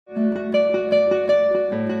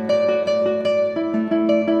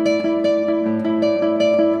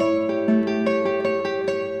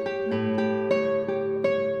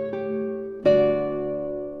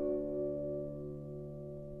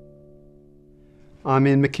I'm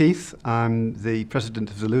Ian McKeith. I'm the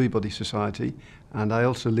president of the Lewy Body Society, and I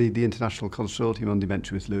also lead the International Consortium on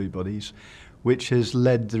Dementia with Lewy Bodies, which has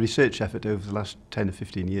led the research effort over the last 10 or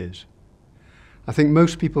 15 years. I think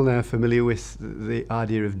most people now are familiar with the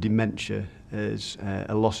idea of dementia as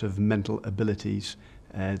a loss of mental abilities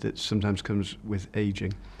that sometimes comes with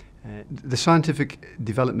ageing. The scientific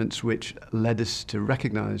developments which led us to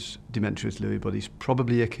recognise dementia with Lewy bodies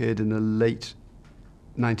probably occurred in the late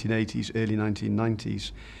 1980s, early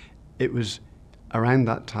 1990s. It was around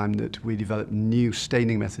that time that we developed new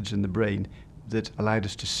staining methods in the brain that allowed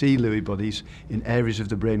us to see Lewy bodies in areas of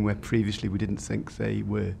the brain where previously we didn't think they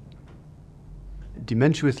were.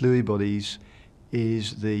 Dementia with Lewy bodies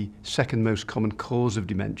is the second most common cause of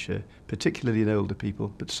dementia, particularly in older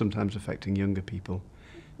people, but sometimes affecting younger people.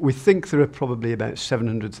 We think there are probably about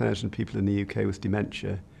 700,000 people in the UK with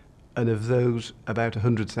dementia, and of those, about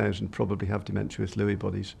 100,000 probably have dementia with Lewy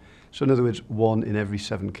bodies. So in other words, 1 in every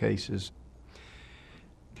 7 cases.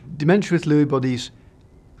 Dementia with Lewy bodies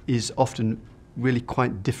is often really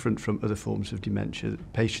quite different from other forms of dementia.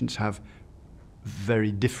 Patients have very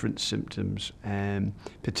different symptoms,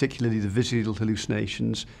 particularly the visual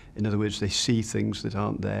hallucinations. In other words, they see things that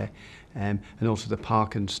aren't there, and also the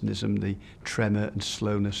Parkinsonism, the tremor and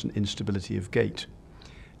slowness and instability of gait.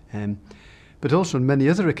 But also on many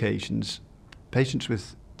other occasions, patients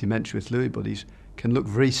with dementia with Lewy bodies can look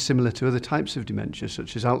very similar to other types of dementia,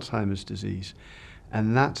 such as Alzheimer's disease.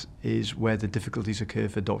 And that is where the difficulties occur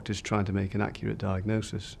for doctors trying to make an accurate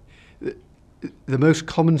diagnosis. The most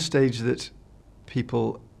common stage that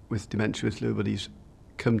people with dementia with Lewy bodies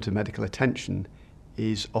come to medical attention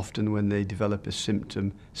is often when they develop a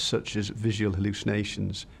symptom such as visual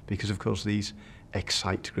hallucinations, because of course these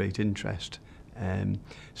excite great interest.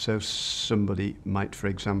 So somebody might, for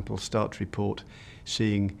example, start to report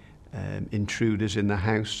seeing intruders in the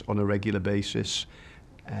house on a regular basis.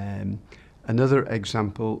 Another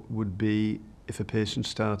example would be if a person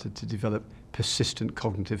started to develop persistent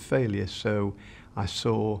cognitive failure. So I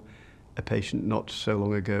saw a patient not so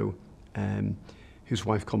long ago whose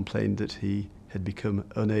wife complained that he had become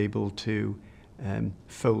unable to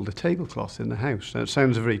fold a tablecloth in the house. Now, it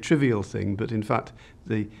sounds a very trivial thing, but in fact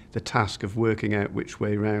the task of working out which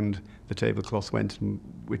way round the tablecloth went and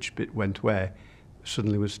which bit went where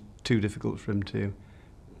suddenly was too difficult for him to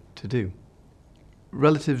do.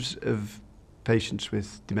 Relatives of patients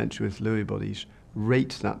with dementia with Lewy bodies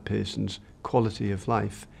rate that person's quality of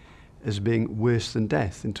life as being worse than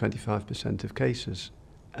death in 25% of cases.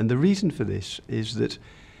 And the reason for this is that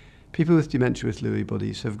people with dementia with Lewy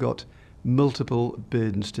bodies have got multiple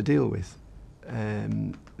burdens to deal with.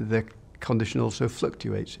 The condition also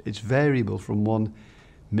fluctuates. It's variable from one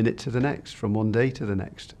minute to the next, from one day to the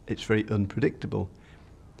next. It's very unpredictable.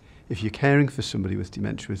 If you're caring for somebody with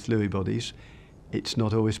dementia with Lewy bodies, it's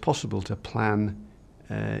not always possible to plan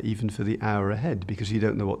even for the hour ahead, because you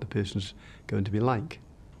don't know what the person's going to be like.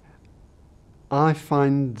 I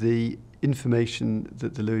find the information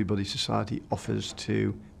that the Lewy Body Society offers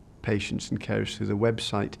to patients and carers through the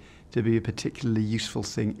website to be a particularly useful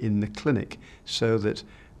thing in the clinic, so that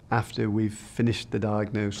after we've finished the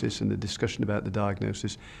diagnosis and the discussion about the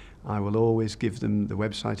diagnosis, I will always give them the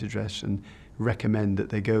website address and recommend that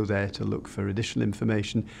they go there to look for additional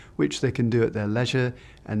information, which they can do at their leisure,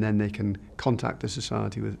 and then they can contact the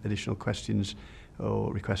Society with additional questions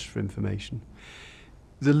or requests for information.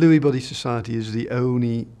 The Lewy Body Society is the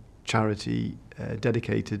only charity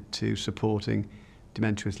dedicated to supporting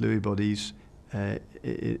dementia with Lewy bodies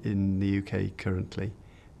in the UK currently.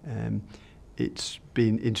 It's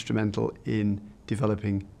been instrumental in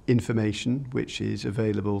developing information which is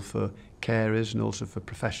available for carers and also for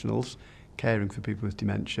professionals caring for people with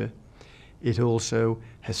dementia. It also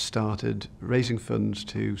has started raising funds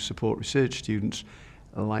to support research students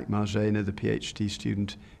like Marzena, the PhD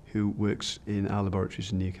student who works in our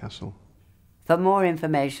laboratories in Newcastle. For more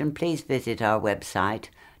information, please visit our website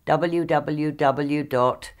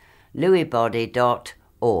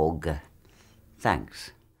www.lewybody.org.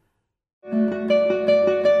 Thanks.